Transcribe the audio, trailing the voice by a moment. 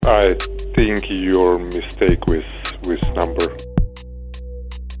I think your mistake with number.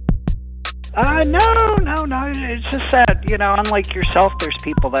 No. It's just that, unlike yourself, there's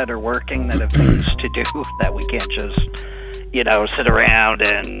people that are working that have things to do that we can't just, sit around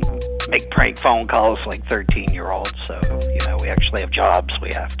and make prank phone calls like 13-year-olds. So, we actually have jobs we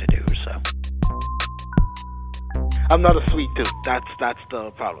have to do, so. I'm not a sweet dude. That's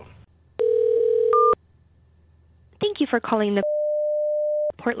the problem. Thank you for calling the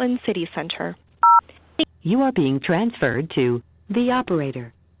Portland City Center. You are being transferred to the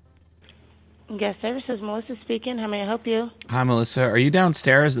operator. Guest services, Melissa speaking. How may I help you? Hi, Melissa. Are you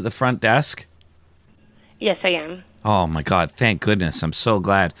downstairs at the front desk? Yes, I am. Oh, my God. Thank goodness. I'm so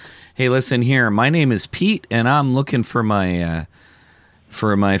glad. Hey, listen here. My name is Pete, and I'm looking for my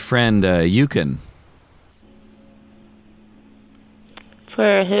friend, Yukon.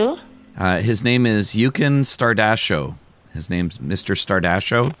 For who? His name is Yukon Stardasho. His name's Mr.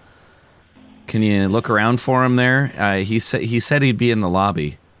 Stardasho. Can you look around for him there? He said he'd be in the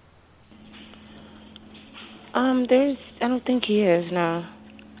lobby. I don't think he is, no.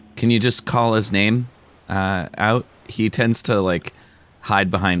 Can you just call his name out? He tends to, hide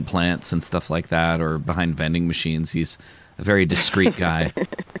behind plants and stuff like that, or behind vending machines. He's a very discreet guy.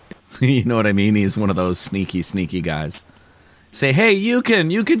 You know what I mean? He's one of those sneaky guys. Say, hey, Yukon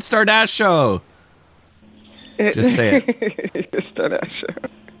Stardasho. Just say it. Stardasho.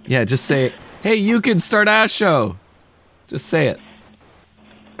 Yeah, just say it. Hey, Yukon Stardasho. Just say it.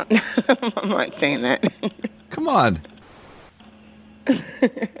 I'm not saying that. Come on.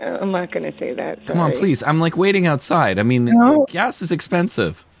 I'm not going to say that. Sorry. Come on, please. I'm waiting outside. I mean, gas is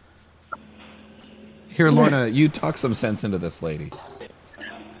expensive. Here, Lorna, you talk some sense into this lady.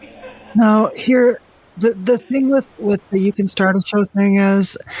 No, here, the thing with the You Can Start a Show thing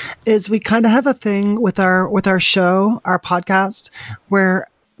is we kind of have a thing with our show, our podcast, where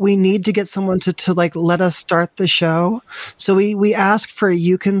we need to get someone to let us start the show. So we ask for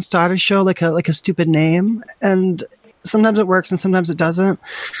You Can Start a Show, like a stupid name, and sometimes it works and sometimes it doesn't.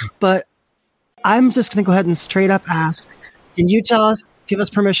 But I'm just going to go ahead and straight up ask, can you give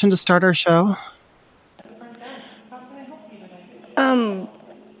us permission to start our show?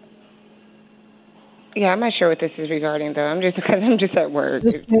 Yeah, I'm not sure what this is regarding, though. I'm just at work.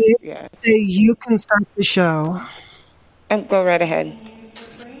 Say You Can Start the Show. And go right ahead.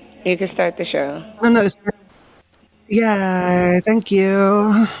 You can start the show. No. Yeah, thank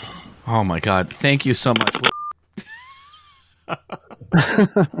you. Oh, my God. Thank you so much.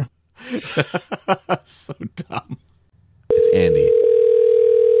 So dumb. It's Andy.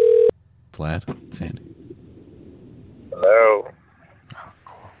 Plaid? It's Andy. Hello. Oh,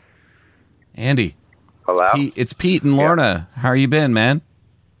 cool. Andy. Hello? It's Pete and Lorna. Yeah. How are you been, man?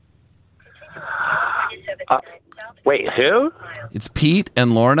 Wait, who? It's Pete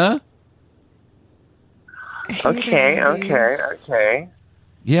and Lorna. Okay.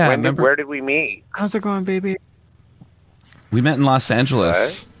 Yeah, where did we meet? How's it going, baby? We met in Los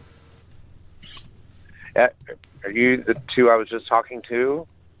Angeles. Are you the two I was just talking to?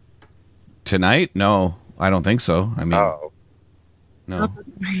 Tonight? No, I don't think so. I mean, no.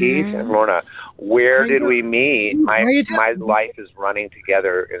 Pete and Lorna. Where did we meet? My life is running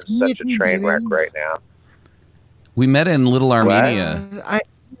together in such a train wreck right now. We met in Little Armenia.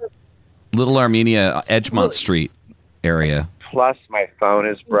 Little Armenia, Edgemont Street area. Plus, my phone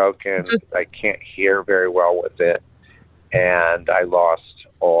is broken. I can't hear very well with it. And I lost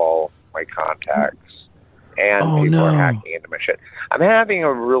all my contacts. And people are hacking into my shit. I'm having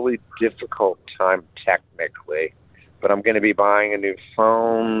a really difficult time technically. But I'm going to be buying a new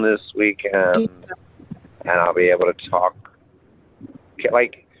phone this weekend. And I'll be able to talk.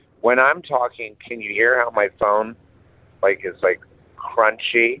 When I'm talking, can you hear how my phone is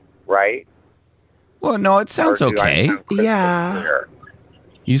crunchy, right? Well, no, it sounds okay. Yeah. Clear?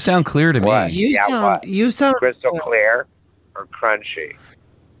 You sound clear to me. You sound crystal clear or crunchy?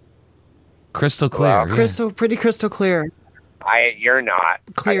 Crystal clear. Well, pretty crystal clear. You're not.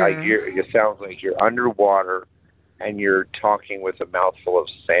 Clear. It sounds like you're underwater and you're talking with a mouthful of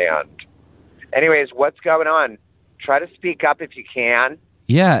sand. Anyways, what's going on? Try to speak up if you can.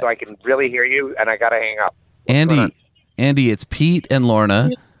 Yeah. So I can really hear you, and I got to hang up. Andy, it's Pete and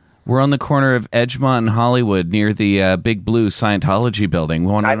Lorna. We're on the corner of Edgemont and Hollywood near the Big Blue Scientology building.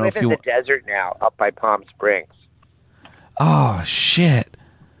 I live in the desert now, up by Palm Springs. Oh, shit.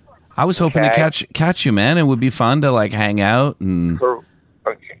 I was hoping to catch you, man. It would be fun to hang out and shoot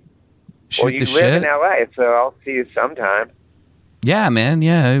the shit. Well, you live in L.A., so I'll see you sometime. Yeah, man.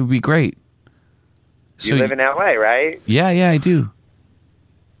 Yeah, it would be great. You live in L.A., right? Yeah, I do.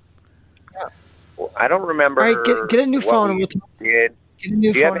 Yeah. Well, I don't remember. All right, get a new phone. We did. Get a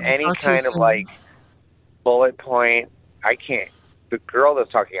new Do you have phone any and talk to kind us of soon. like bullet point? I can't. The girl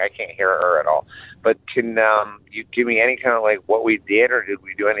that's talking, I can't hear her at all. But can you give me any kind of like what we did, or did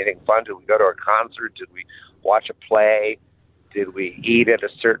we do anything fun? Did we go to a concert? Did we watch a play? Did we eat at a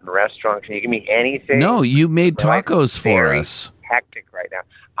certain restaurant? Can you give me anything? No, you made My life tacos is for very us. Hectic right now.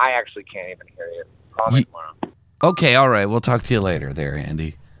 I actually can't even hear you. Call me tomorrow. Okay, all right. We'll talk to you later there,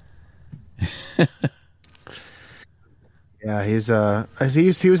 Andy. Yeah, he was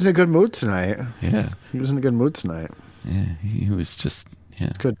in a good mood tonight. Yeah. He was in a good mood tonight. Yeah, he was just,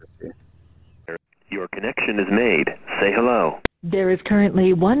 yeah. Good to see. Your connection is made. Say hello. There is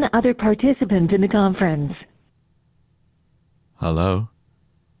currently one other participant in the conference. Hello.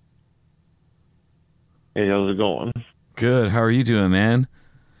 Hey, how's it going? Good. How are you doing, man?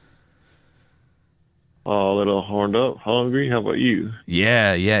 A little horned up, hungry. How about you?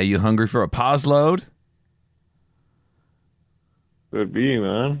 Yeah. You hungry for a pause load? Could be,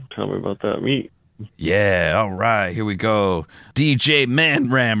 man. Tell me about that meat. Yeah, all right. Here we go. DJ Man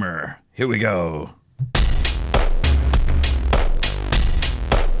Rammer. Here we go.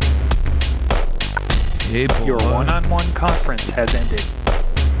 Hey, boy. Your one-on-one conference has ended.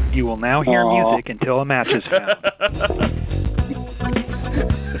 You will now hear music until a match is found.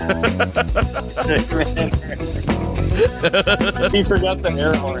 He forgot the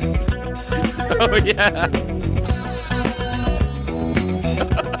air horn. Oh, yeah.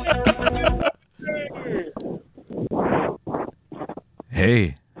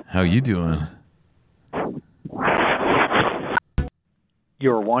 Hey, how you doing?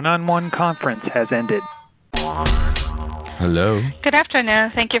 Your one-on-one conference has ended. Hello. Good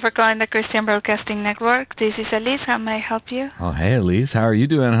afternoon. Thank you for calling the Christian Broadcasting Network. This is Elise. How may I help you? Oh, hey, Elise. How are you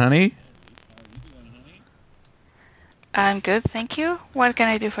doing, honey? I'm good, thank you. What can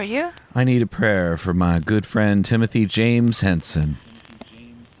I do for you? I need a prayer for my good friend Timothy James Henson.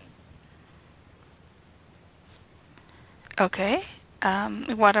 Okay.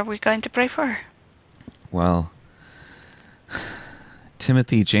 What are we going to pray for? Well,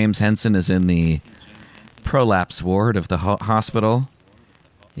 Timothy James Henson is in the prolapse ward of the hospital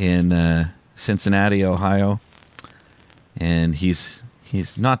in Cincinnati, Ohio, and he's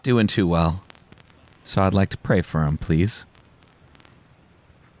not doing too well. So I'd like to pray for him, please.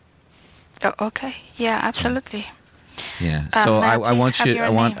 Oh, okay. Yeah, absolutely. Yeah. So I want have you. your I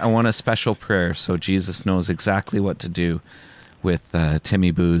want name? I want a special prayer so Jesus knows exactly what to do with Timmy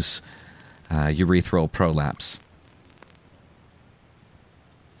Boo's urethral prolapse.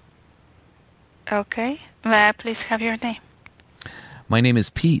 Okay. May I please have your name? My name is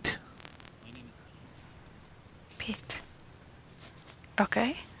Pete. Pete.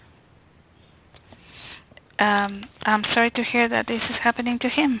 Okay. I'm sorry to hear that this is happening to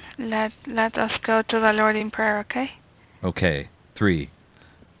him. Let us go to the Lord in prayer, okay? Okay. 3,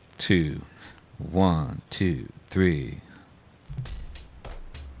 2, 1, 2, 3.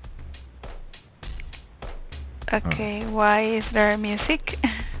 Okay. Why is there music?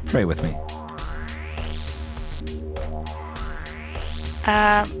 Pray with me.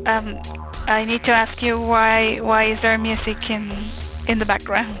 I need to ask you why is there music in the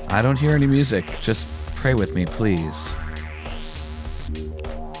background? I don't hear any music. Just pray with me, please.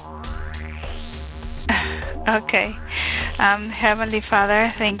 Okay. Heavenly Father,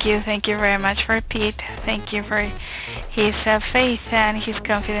 thank you very much for Pete. Thank you for his faith and his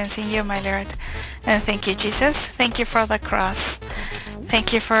confidence in you, my Lord. And thank you, Jesus. Thank you for the cross.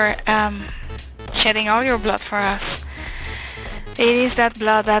 Thank you for shedding all your blood for us. It is that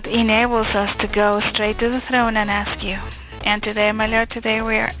blood that enables us to go straight to the throne and ask you. And today, my Lord, today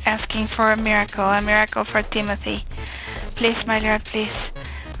we are asking for a miracle for Timothy. Please, my Lord, please,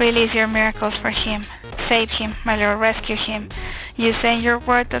 release your miracles for him. Save him, my Lord, rescue him. You say in your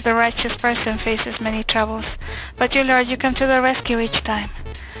word that the righteous person faces many troubles, but you, Lord, you come to the rescue each time.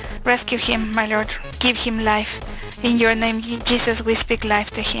 Rescue him, my Lord, give him life. In your name, Jesus, we speak life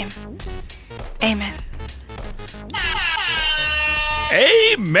to him. Amen.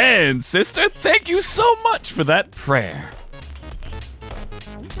 Amen, sister. Thank you so much for that prayer.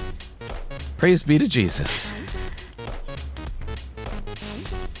 Praise be to Jesus.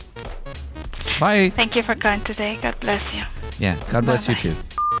 Bye. Thank you for coming today. God bless you. Yeah, God bless Bye-bye. you too.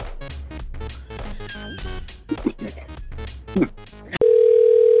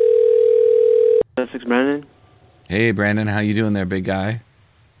 Six Brandon. Hey, Brandon, how you doing there, big guy?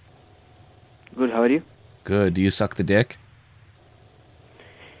 Good, how are you? Good. Do you suck the dick?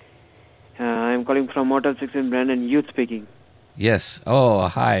 I'm calling from Motel 6 in Brandon, youth speaking. Yes. Oh,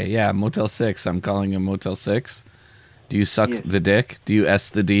 hi. Yeah, Motel 6. I'm calling him Motel 6. Do you suck Yes. the dick? Do you S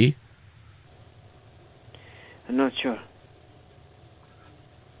the D? I'm not sure.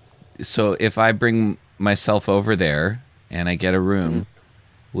 So if I bring myself over there and I get a room,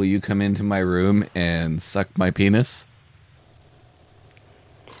 will you come into my room and suck my penis?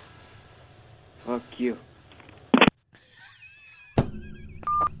 Fuck you.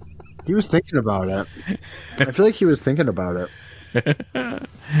 He was thinking about it. I feel like he was thinking about it.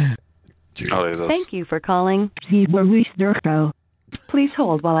 Thank you for calling. Please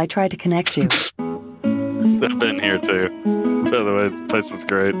hold while I try to connect you. I've been here too. By the way, the place is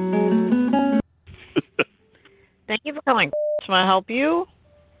great. Thank you for calling. Can I help you?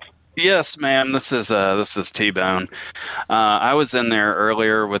 Yes, ma'am. This is T-Bone. I was in there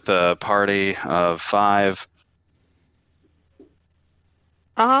earlier with a party of 5.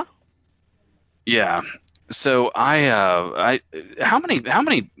 Uh-huh. Yeah. So how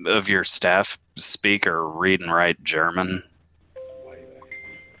many of your staff speak or read and write German?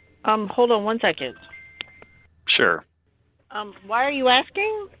 Hold on one second. Sure. Why are you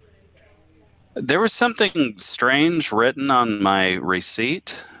asking? There was something strange written on my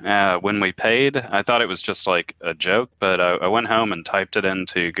receipt when we paid. I thought it was just like a joke, but I went home and typed it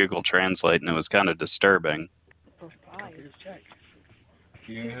into Google Translate, and it was kind of disturbing.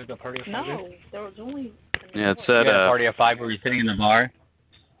 No, there was only... Yeah, it said... You had a party of 5 where you sitting in the bar?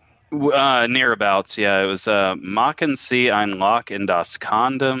 Nearabouts, yeah. It was Machen Sie ein Loch in das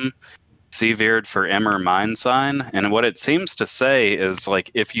Kondom. Sie wird für immer mein sein. And what it seems to say is,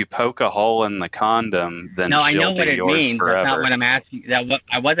 like, if you poke a hole in the condom, then No, I know she'll what be it yours means. forever. That's not what I'm asking.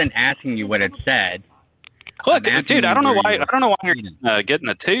 I wasn't asking you what it said. Look, I'm dude, asking I don't know you why. where I don't know why you're getting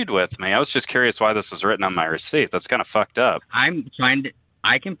a tood with me. I was just curious why this was written on my receipt. That's kind of fucked up.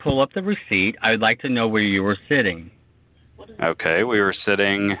 I can pull up the receipt. I would like to know where you were sitting. Okay, we were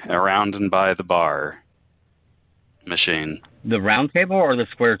sitting around and by the bar machine. The round table or the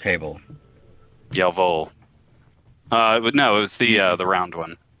square table? Jawohl. No, it was the round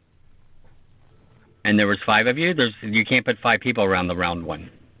one. And there was 5 of you? You can't put 5 people around the round one.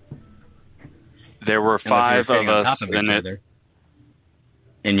 There were 5 of us in it.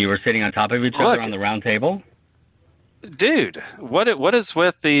 And you were sitting on top of each other on the round table? Dude, what is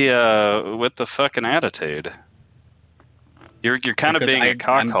with the fucking attitude? You're kind of being a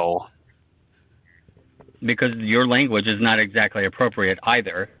cockhole. Because your language is not exactly appropriate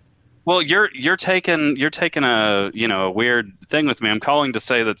either. Well, you're taking a weird thing with me. I'm calling to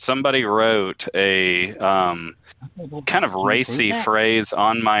say that somebody wrote a kind of racy phrase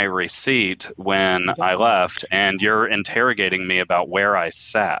on my receipt when I left, and you're interrogating me about where I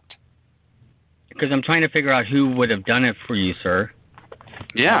sat. Because I'm trying to figure out who would have done it for you, sir.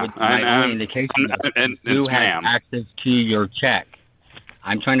 Yeah, my only indication is who had access to your check.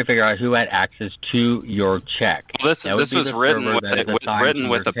 I'm trying to figure out who had access to your check. Well, this was written with a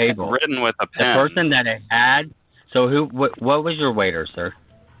pen. The person that it had. So what was your waiter, sir?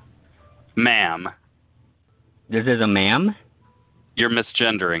 Ma'am. This is a ma'am? You're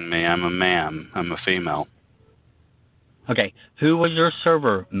misgendering me. I'm a ma'am. I'm a female. Okay. Who was your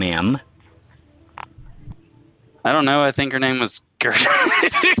server, ma'am? I don't know. I think her name was Gertrude.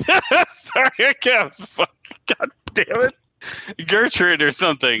 Sorry, I can't. Fuck. God damn it. Gertrude or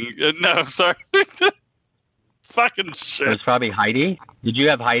something. No, I'm sorry. Fucking shit. It was probably Heidi. Did you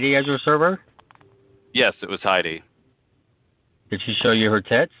have Heidi as your server? Yes, it was Heidi. Did she show you her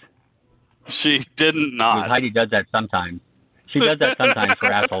tits? She didn't not. Because Heidi does that sometimes. She does that sometimes for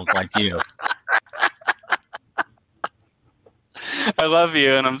assholes like you. I love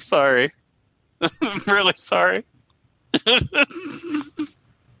you, and I'm sorry. I'm really sorry.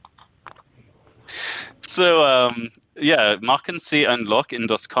 So, yeah, machen Sie ein Loch in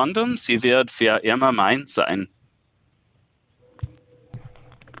das Kondom, sie wird für immer mein sein.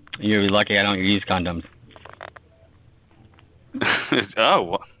 You're lucky I don't use condoms.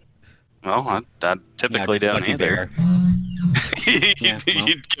 Oh, well, I typically don't either. You'd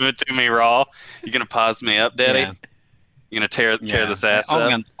give it to me raw. You gonna pause me up, Daddy? Yeah. You gonna tear this ass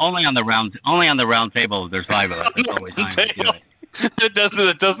up? Only on the round table. There's 5 of us. That's always time to do it.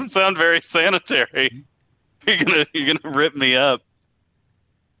 It doesn't sound very sanitary. You're gonna rip me up,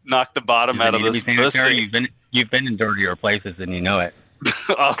 knock the bottom out of this pussy. You've been in dirtier places and you know it.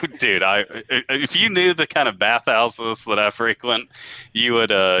 Oh, dude! If you knew the kind of bathhouses that I frequent, you would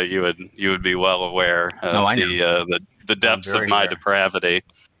be well aware of the depths of my depravity.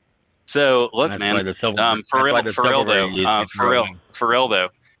 So look, man, for real though,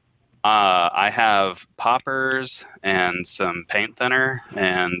 I have poppers and some paint thinner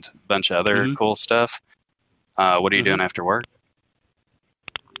and a bunch of other cool stuff. What are you doing after work?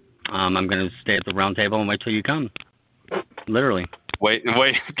 I'm going to stay at the round table and wait till you come. Literally. Wait,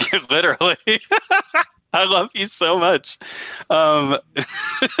 literally. I love you so much. I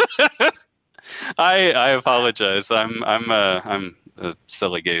apologize. I'm a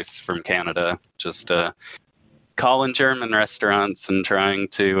silly goose from Canada, just calling German restaurants and trying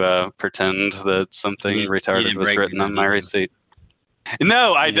to pretend that something retarded was written on my receipt.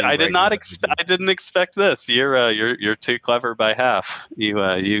 No, I did not expect. I didn't expect this. You're too clever by half. You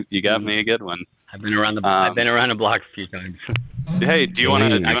got me a good one. I've been around the block a few times. Hey, do you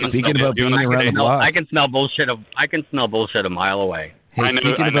want to? Speaking about being around the block, I can smell bullshit. I can smell bullshit a mile away. Hey,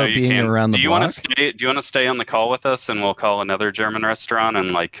 speaking about being around the block, do you want to stay on the call with us, and we'll call another German restaurant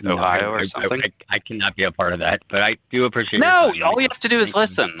in Ohio or something? I cannot be a part of that, but I do appreciate. No, all you have to do is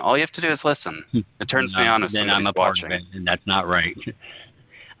listen. All you have to do is listen. It turns me on if then I'm somebody's a part watching. of it, and that's not right.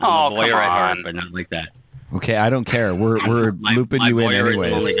 I'm a voyeur at heart, but not like that. okay, I don't care. We're looping you in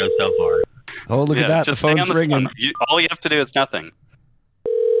anyways. Only goes so far. Oh, look at that! The Just stay phone's on the ringing. phone. All you have to do is nothing.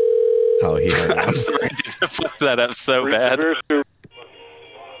 Oh, I'm sorry, dude. I fucked that up so bad.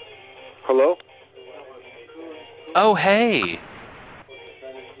 Hello? Oh, hey.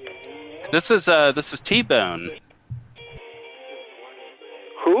 This is T-Bone.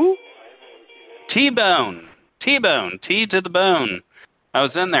 Who? T-Bone. T-Bone. T to the bone. I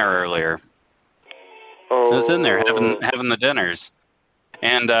was in there earlier. I was in there having the dinners.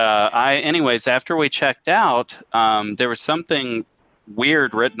 And anyways, after we checked out, there was something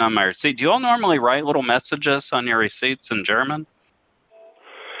weird written on my receipt. Do you all normally write little messages on your receipts in German?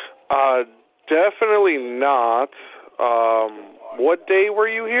 Definitely not. What day were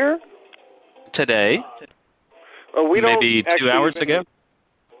you here? Today. We Maybe don't 2 hours ago?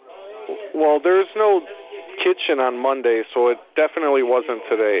 Well, there's no kitchen on Monday, so it definitely wasn't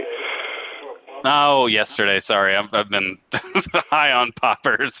today. Oh, yesterday. Sorry, I've been high on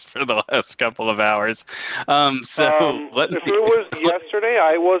poppers for the last couple of hours. If it was yesterday,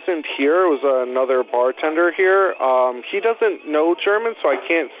 I wasn't here. It was another bartender here. He doesn't know German, so I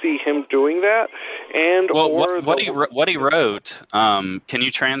can't see him doing that. And what he wrote. Can you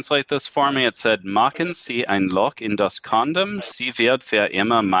translate this for me? It said, "Machen Sie ein Loch in das Kondom. Sie wird für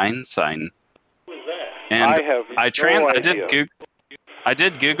immer mein sein." And I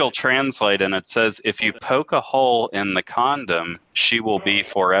did Google Translate, and it says, if you poke a hole in the condom, she will be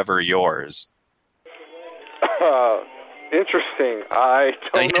forever yours. Interesting. I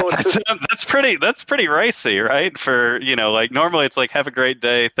don't know. That's pretty racy, right? For, normally it's like, have a great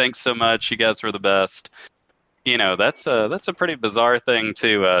day. Thanks so much. You guys were the best. That's a pretty bizarre thing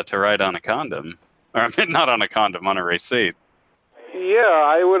to write on a condom. Or not on a condom, on a receipt. Yeah,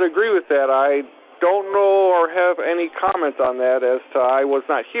 I would agree with that. I don't know or have any comment on that, as to I was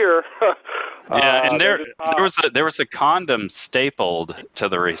not here. Yeah, and there was a condom stapled to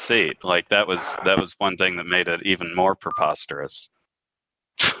the receipt. Like that was one thing that made it even more preposterous.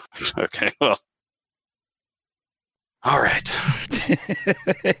 Okay, well, all right.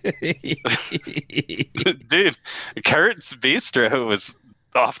 Dude, Kurt's Bistro was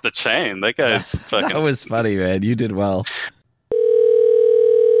off the chain. That guy's fucking. That was funny, man. You did well.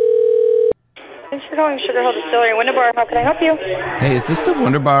 Thanks for calling Sugar Hill Distillery, Wunderbar. How can I help you? Hey, is this the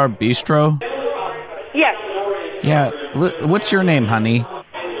Wunderbar Bistro? Yes. Yeah. What's your name, honey?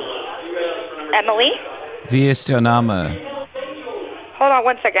 Emily? Wie ist der Name? Hold on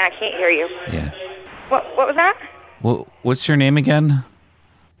one second. I can't hear you. Yeah. What was that? What's your name again?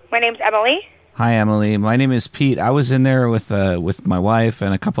 My name's Emily. Hi, Emily. My name is Pete. I was in there with my wife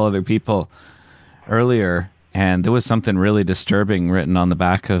and a couple other people earlier, and there was something really disturbing written on the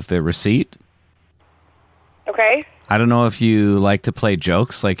back of the receipt. Okay. I don't know if you like to play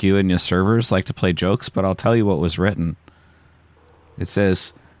jokes, like you and your servers like to play jokes, but I'll tell you what was written. It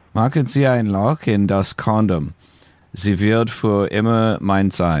says, "Machen Sie ein Loch in das Kondom. Sie wird für immer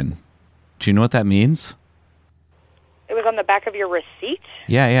mein sein." Do you know what that means? It was on the back of your receipt?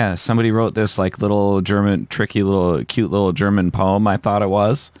 Yeah. Somebody wrote this like little German, cute little German poem, I thought it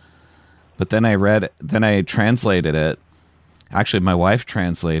was. But then I translated it. Actually, my wife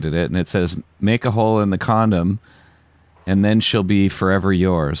translated it, and it says, "Make a hole in the condom, and then she'll be forever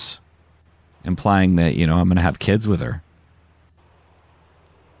yours," implying that I'm going to have kids with her.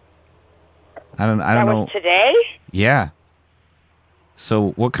 I don't know. That was today? Yeah.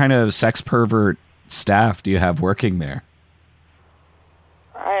 So, what kind of sex pervert staff do you have working there?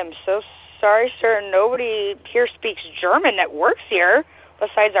 I am so sorry, sir. Nobody here speaks German that works here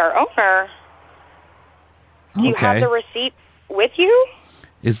besides our owner. Do you have the receipt with you?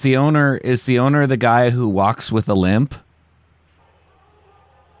 Is the owner the guy who walks with a limp?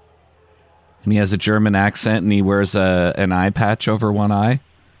 And he has a German accent and he wears an eye patch over one eye?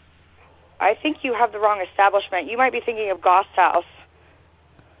 I think you have the wrong establishment. You might be thinking of Goss House.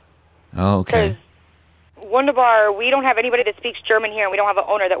 Oh, okay. Wunderbar, we don't have anybody that speaks German here, and we don't have an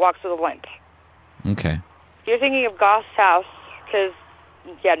owner that walks with a limp. Okay. You're thinking of Goss's house, because,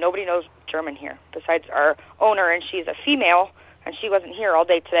 yeah, nobody knows German here besides our owner, and she's a female, and she wasn't here all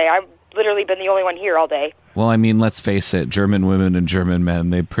day today. I've literally been the only one here all day. Well, I mean, let's face it, German women and German men,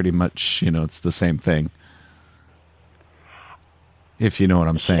 they pretty much, it's the same thing. If you know what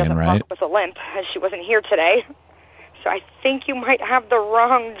I'm saying, right? Walk with a limp, and she wasn't here today. So I think you might have the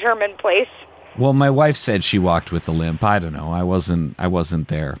wrong German place. Well, my wife said she walked with a limp. I don't know. I wasn't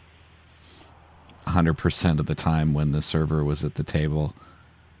there 100% of the time when the server was at the table.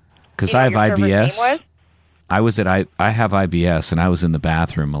 Because I have IBS. I have IBS, and I was in the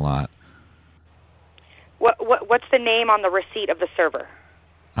bathroom a lot. What's the name on the receipt of the server?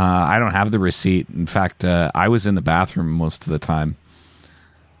 I don't have the receipt. In fact, I was in the bathroom most of the time.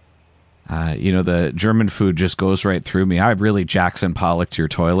 The German food just goes right through me. I really Jackson Pollocked your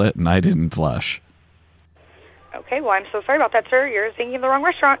toilet, and I didn't flush. Okay, well, I'm so sorry about that, sir. You're thinking of the wrong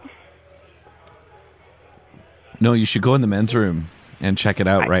restaurant. No, you should go in the men's room and check it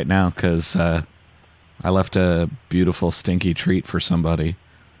out right now, because I left a beautiful, stinky treat for somebody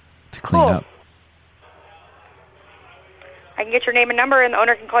to clean up. I can get your name and number, and the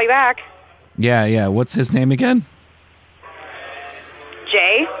owner can call you back. Yeah. What's his name again?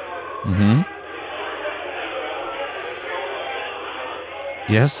 Jay. Mm-hmm.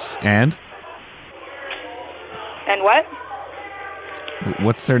 Yes, and? And what?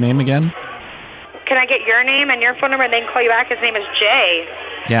 What's their name again? Can I get your name and your phone number, and they can call you back? His name is Jay.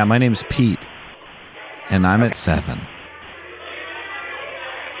 Yeah, my name's Pete, and I'm at 7.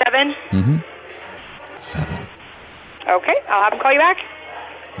 7? Mm-hmm. 7. Okay, I'll have him call you back.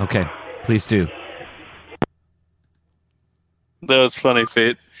 Okay, please do. That was funny,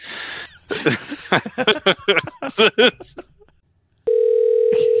 Pete.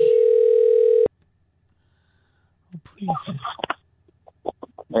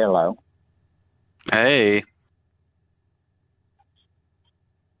 Hello. Hey.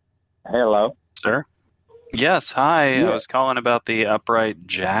 Hello. Sir? Yes, hi. Yes. I was calling about the upright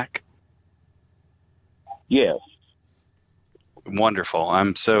jack. Yes. Wonderful.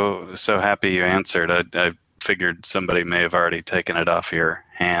 I'm so happy you answered. I figured somebody may have already taken it off your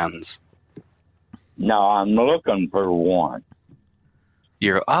hands. No, I'm looking for one.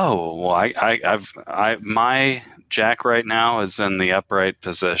 My jack right now is in the upright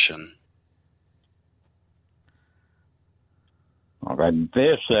position. Okay,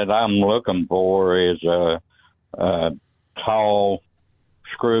 this that I'm looking for is a tall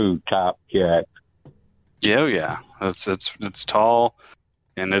screw type jack. Yeah. It's tall,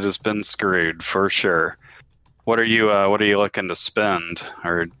 and it has been screwed for sure. What are you looking to spend,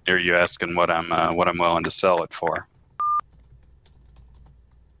 or are you asking what I'm willing to sell it for?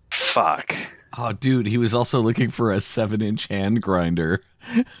 Fuck. Oh, dude, he was also looking for a 7-inch hand grinder.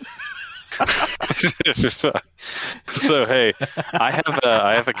 So hey, I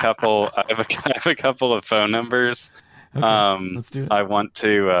have a couple of phone numbers. Okay, let's do it.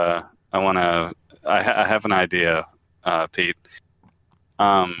 I have an idea, Pete.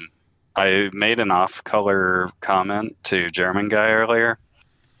 I made an off-color comment to German guy earlier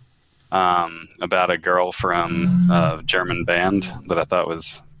about a girl from a German band that I thought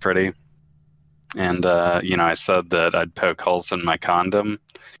was pretty. And, I said that I'd poke holes in my condom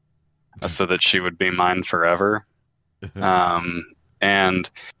so that she would be mine forever. And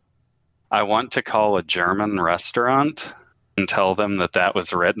I want to call a German restaurant and tell them that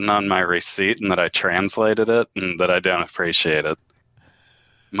was written on my receipt and that I translated it and that I don't appreciate it.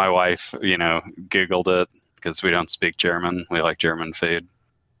 My wife, Googled it because we don't speak German. We like German food.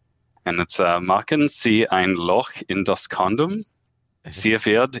 And it's, machen Sie ein Loch in das Kondom? Sie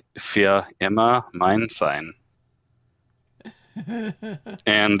wird für immer mein sein.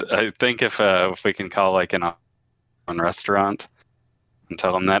 And I think if we can call like an restaurant and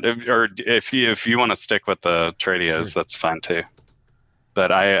tell them that, or if you want to stick with the Tradios, sure, that's fine too.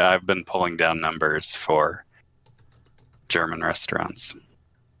 But I've been pulling down numbers for German restaurants.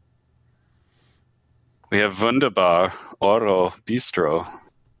 We have Wunderbar Oro Bistro.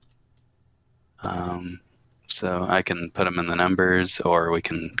 So I can put them in the numbers, or we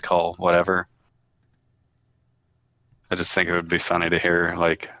can call whatever. I just think it would be funny to hear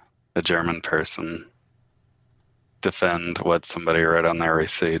like a German person defend what somebody wrote on their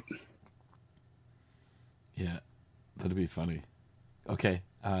receipt. Yeah, that'd be funny. Okay,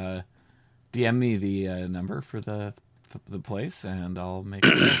 DM me the number for the place, and I'll make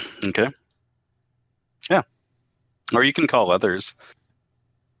it. Okay. Yeah, or you can call others.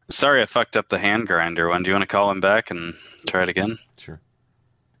 Sorry, I fucked up the hand grinder one. Do you want to call him back and try it again? Sure.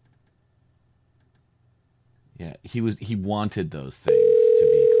 Yeah, he wanted those things, to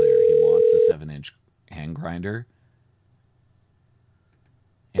be clear. He wants a 7-inch hand grinder.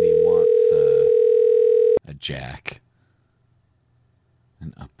 And he wants a jack.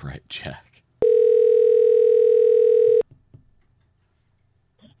 An upright jack.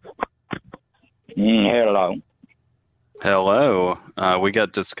 Hello. Hello. We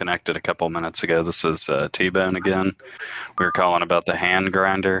got disconnected a couple minutes ago. This is T-Bone again. We were calling about the hand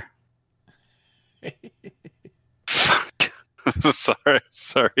grinder. Fuck.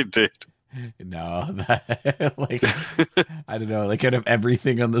 sorry, dude. No, that, I don't know, like out of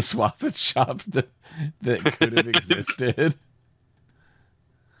everything on the Swap and Shop that could have existed.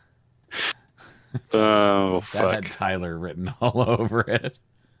 Oh, fuck. That had Tyler written all over it.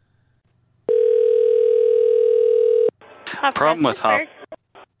 Problem with Hop.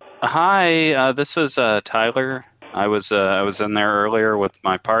 Hi, this is Tyler. I was in there earlier with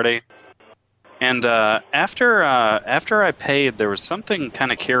my party, and after I paid, there was something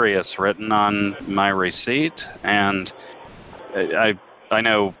kind of curious written on my receipt, and I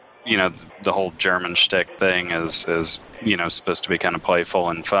know the whole German shtick thing is supposed to be kind of playful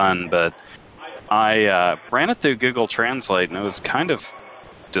and fun, but I ran it through Google Translate, and it was kind of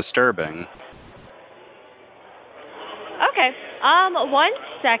disturbing. Okay. 1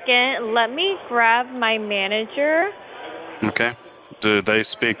 second. Let me grab my manager. Okay. Do they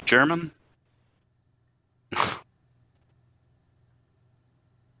speak German?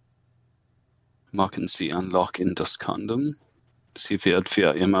 Machen Sie ein Loch in das Kondom. Sie wird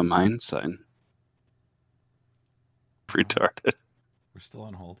für immer mein sein. Retarded. We're still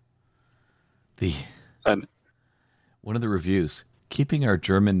on hold. One of the reviews, keeping our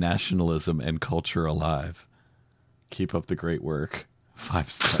German nationalism and culture alive. Keep up the great work. 5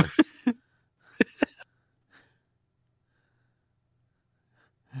 stars.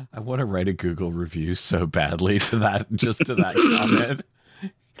 I want to write a Google review so badly to that comment.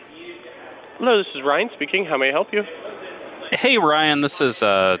 Hello, this is Ryan speaking. How may I help you? Hey Ryan, this is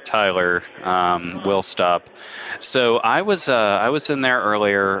Tyler. Will stop. So I was in there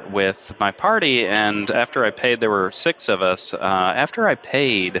earlier with my party, and after I paid, there were 6 of us. After I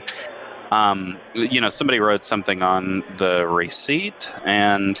paid, somebody wrote something on the receipt,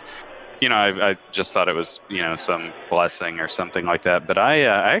 and I just thought it was some blessing or something like that. But I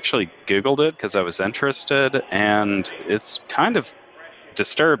actually Googled it because I was interested, and it's kind of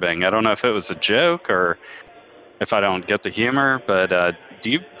disturbing. I don't know if it was a joke or if I don't get the humor, but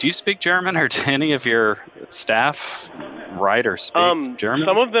do you speak German, or do any of your staff write or speak German?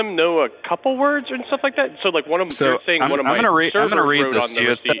 Some of them know a couple words and stuff like that. So like one of them, you're saying one of my servers I'm gonna read wrote this on to the you.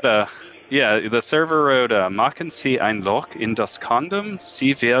 receipt. The server wrote, machen Sie ein Loch in das Kondom,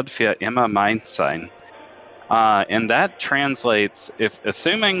 sie wird für immer mein sein. And that translates,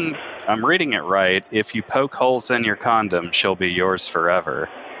 assuming I'm reading it right, if you poke holes in your condom, she'll be yours forever.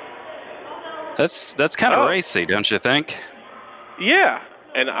 That's kind of racy, don't you think? Yeah,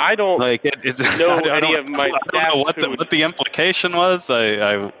 and I don't know any of my staff. I don't know what the implication was.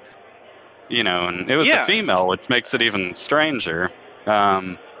 And it was a female, which makes it even stranger.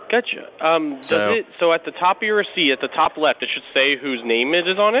 Gotcha. So at the top of your receipt, at the top left, it should say whose name it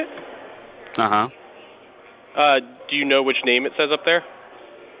is on it? Do you know which name it says up there?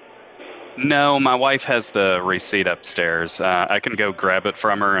 No, my wife has the receipt upstairs. I can go grab it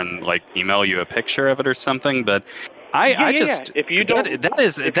from her and email you a picture of it or something. But If you don't, that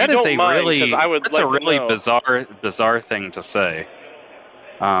is a really bizarre thing to say.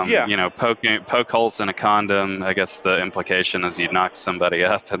 Poke holes in a condom. I guess the implication is you'd knock somebody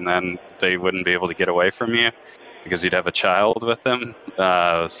up and then they wouldn't be able to get away from you because you'd have a child with them.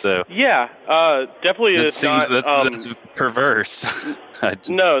 Definitely that's perverse.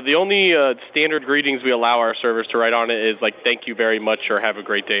 No, the only standard greetings we allow our servers to write on it is "thank you very much" or "have a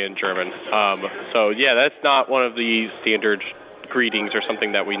great day" in German. That's not one of the standard greetings or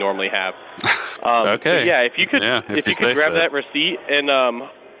something that we normally have. Okay. If you could grab that receipt, and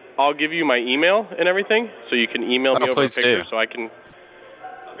I'll give you my email and everything, so you can email me over a picture, so I can.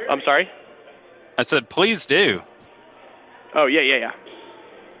 I'm sorry. I said, please do. Oh yeah.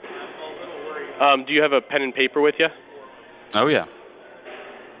 Do you have a pen and paper with you? Oh yeah.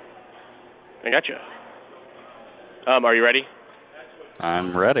 I got you. Are you ready?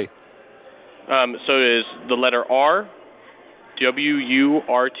 I'm ready. So it is the letter R,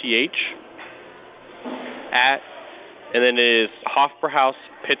 WURTH, and then it is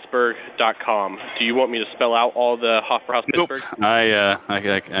HofbrauhausPittsburgh.com. Do you want me to spell out all the Hofbrauhaus Pittsburgh? Nope.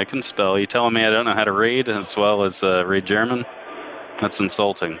 I can spell. You telling me I don't know how to read as well as read German? That's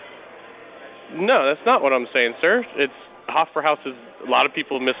insulting. No, that's not what I'm saying, sir. It's Hofbrauhaus is a lot of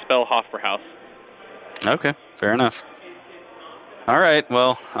people misspell Hofbrauhaus. Okay, fair enough. All right,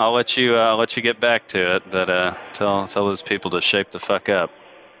 well, I'll let you get back to it, but tell those people to shape the fuck up.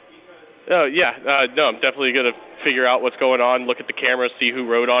 Oh yeah, no, I'm definitely gonna figure out what's going on, look at the camera, see who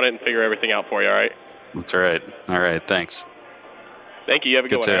rode on it, and figure everything out for you. All right. That's right. All right, thanks. Thank you. You have a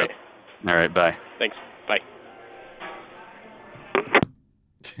good one. All right. All right, bye. Thanks. Bye.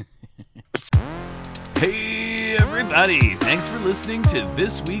 Hey everybody! Thanks for listening to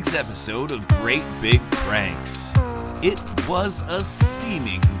this week's episode of Great Big Pranks. It was a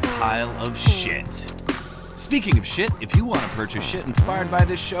steaming pile of shit. Speaking of shit, if you want to purchase shit inspired by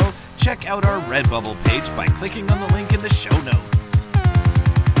this show, check out our Redbubble page by clicking on the link in the show notes.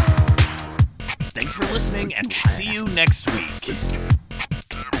 Thanks for listening, and we'll see you next week.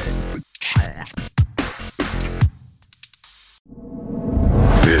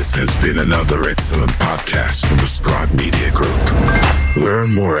 This has been another excellent podcast from the Scribe Media Group.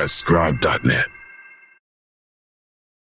 Learn more at scribe.net.